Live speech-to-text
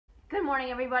morning,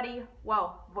 everybody.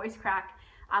 Whoa, voice crack.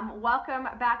 Welcome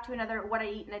back to another What I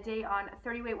Eat in a Day on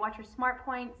 30 Weight Watchers Smart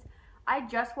Points. I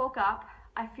just woke up.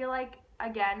 I feel like,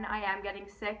 again, I am getting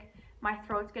sick. My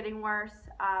throat's getting worse.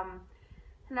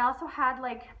 And I also had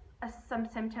some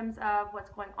symptoms of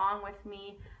what's going on with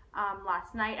me.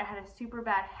 Last night I had a super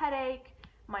bad headache.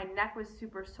 My neck was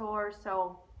super sore.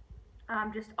 So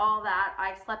just all that.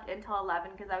 I slept until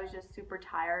 11 because I was just super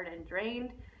tired and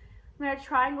drained. I'm going to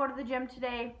try and go to the gym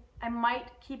today. I might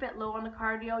keep it low on the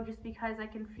cardio just because I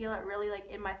can feel it really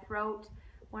in my throat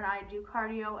when I do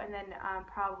cardio, and then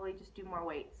probably just do more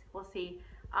weights. We'll see.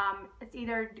 It's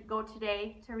either go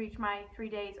today to reach my 3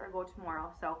 days or go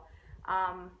tomorrow. So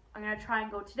I'm going to try and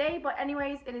go today. But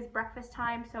anyways, it is breakfast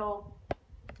time, so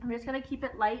I'm just going to keep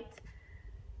it light.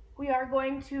 We are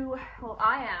going to, well,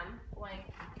 I am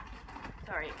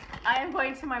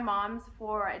going to my mom's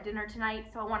for dinner tonight,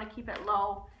 so I want to keep it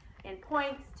low in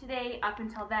points today up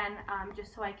until then,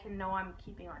 just so I can know I'm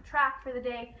keeping on track for the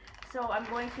day. So I'm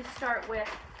going to start with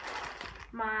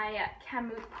my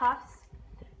Kamut Puffs.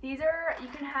 These are, you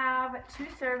can have 2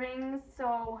 servings,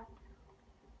 so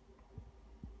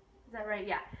is that right?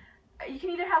 Yeah. You can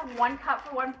either have 1 cup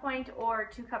for 1 point or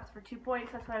 2 cups for 2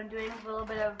 points. That's what I'm doing. A little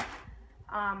bit of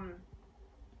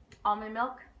almond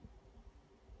milk.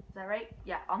 Is that right?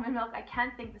 Yeah, almond milk. I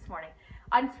can't think this morning.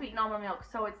 Unsweetened almond milk.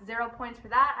 So it's 0 points for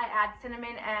that. I add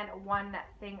cinnamon and 1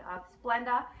 thing of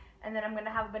Splenda. And then I'm going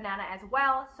to have a banana as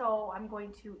well. So I'm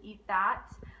going to eat that.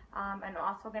 And I'm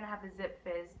also going to have a Zip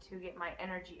Fizz to get my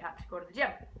energy up to go to the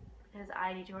gym. Because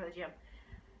I need to go to the gym.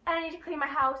 And I need to clean my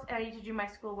house. And I need to do my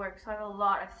schoolwork. So I have a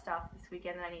lot of stuff this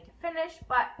weekend that I need to finish.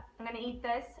 But I'm going to eat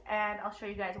this. And I'll show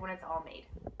you guys when it's all made.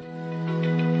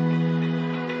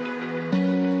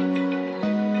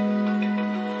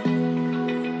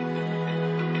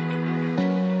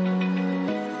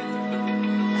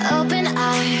 Open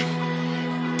eye,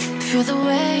 feel the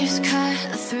waves cut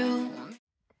through.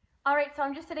 Alright, so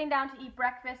I'm just sitting down to eat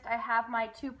breakfast. I have my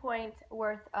 2 points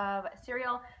worth of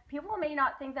cereal. People may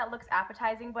not think that looks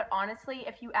appetizing, but honestly,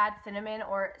 if you add cinnamon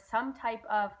or some type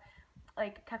of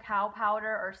cacao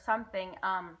powder or something,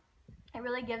 it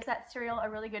really gives that cereal a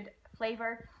really good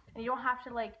flavor. And you don't have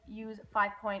to use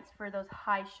 5 points for those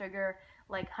high sugar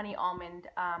honey almond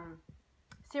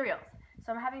cereals.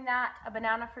 So I'm having that, a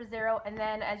banana for 0, and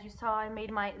then as you saw, I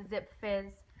made my Zip Fizz.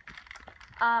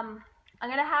 I'm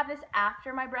going to have this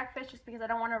after my breakfast just because I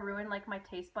don't want to ruin my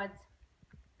taste buds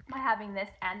by having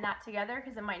this and that together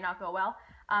because it might not go well.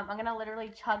 I'm going to literally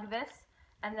chug this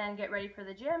and then get ready for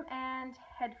the gym and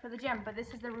head for the gym. But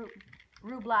this is the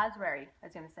Rue Raspberry, I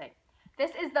was going to say.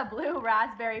 This is the blue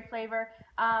raspberry flavor.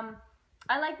 I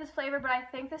like this flavor, but I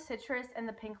think the citrus and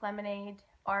the pink lemonade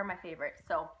are my favorites.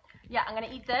 So yeah, I'm gonna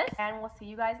eat this and we'll see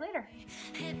you guys later.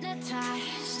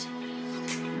 Hypnotized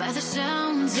by the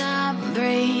sounds I'm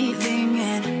breathing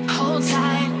in. Hold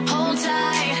tight,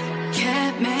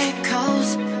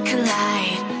 chemicals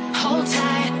collide. Hold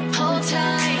tight, hold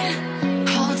tight,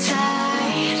 hold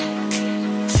tight.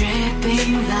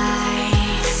 Dripping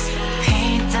lights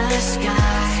paint the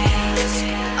skies,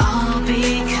 all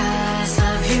because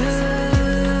of you.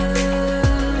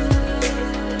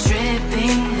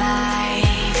 Dripping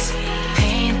lights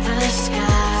paint the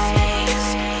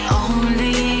skies,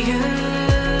 only you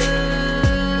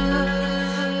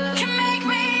can make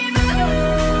me move.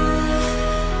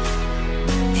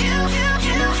 You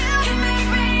can make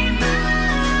me move.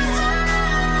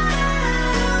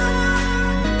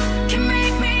 Can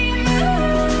make me move.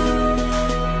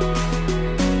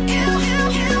 You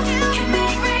can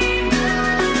make me move.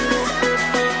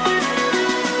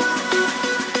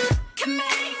 Can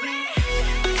make me.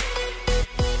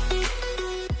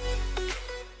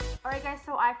 Alright guys,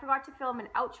 so I forgot to film an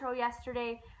outro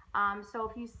yesterday. So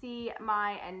if you see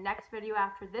my next video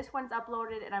after this one's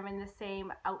uploaded and I'm in the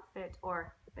same outfit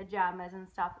or pajamas and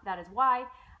stuff, that is why.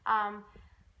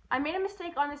 I made a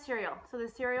mistake on the cereal. So the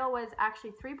cereal was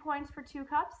actually 3 points for 2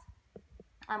 cups.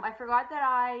 I forgot that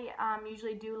I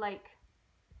usually do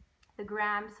the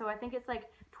grams. So I think it's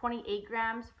 28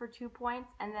 grams for 2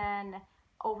 points, and then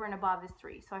over and above is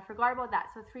 3. So I forgot about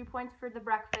that. So 3 points for the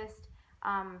breakfast.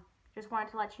 Just wanted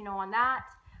to let you know on that.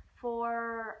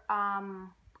 For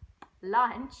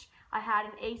lunch, I had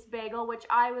an Ace bagel, which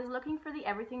I was looking for the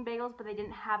everything bagels, but they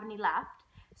didn't have any left.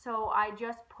 So I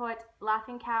just put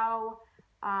Laughing Cow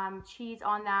cheese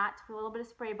on that with a little bit of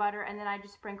spray butter, and then I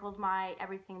just sprinkled my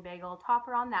everything bagel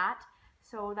topper on that.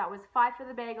 So that was 5 for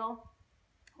the bagel.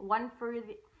 1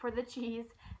 for the cheese,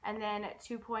 and then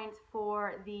 2 points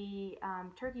for the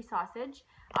turkey sausage.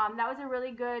 That was a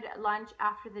really good lunch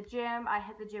after the gym. I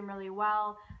hit the gym really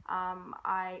well.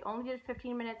 I only did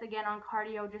 15 minutes again on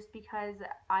cardio just because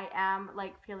I am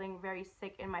like feeling very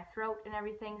sick in my throat and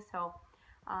everything. So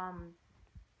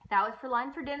that was for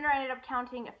lunch. For dinner, I ended up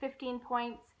counting 15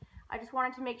 points. I just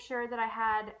wanted to make sure that I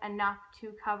had enough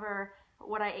to cover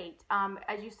what I ate.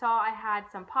 As you saw, I had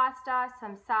some pasta,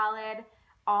 some salad,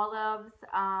 olives,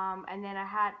 and then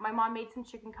my mom made some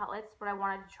chicken cutlets, but I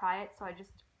wanted to try it, so I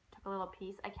just took a little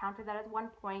piece. I counted that as 1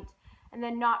 point. And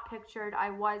then not pictured, I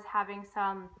was having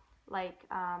some, like,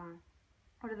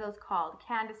 what are those called?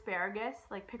 Canned asparagus,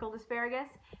 like pickled asparagus,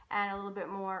 and a little bit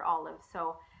more olives.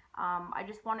 So I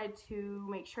just wanted to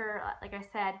make sure, like I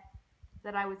said,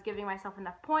 that I was giving myself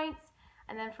enough points.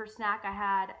 And then for snack, I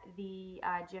had the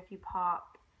Jiffy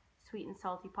Pop sweet and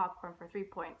salty popcorn for 3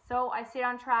 points. So I stayed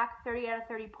on track, 30 out of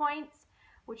 30 points,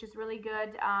 which is really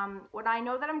good. When I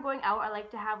know that I'm going out, I like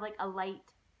to have like a light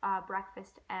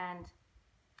breakfast and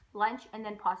lunch, and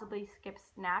then possibly skip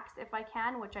snacks if I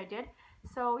can, which I did.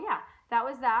 So yeah, that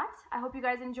was that. I hope you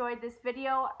guys enjoyed this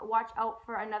video. Watch out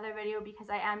for another video because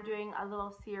I am doing a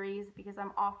little series because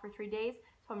I'm off for 3 days.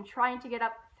 So I'm trying to get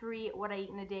up 3 what I eat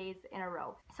in a days in a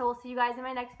row. So we'll see you guys in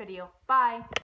my next video. Bye.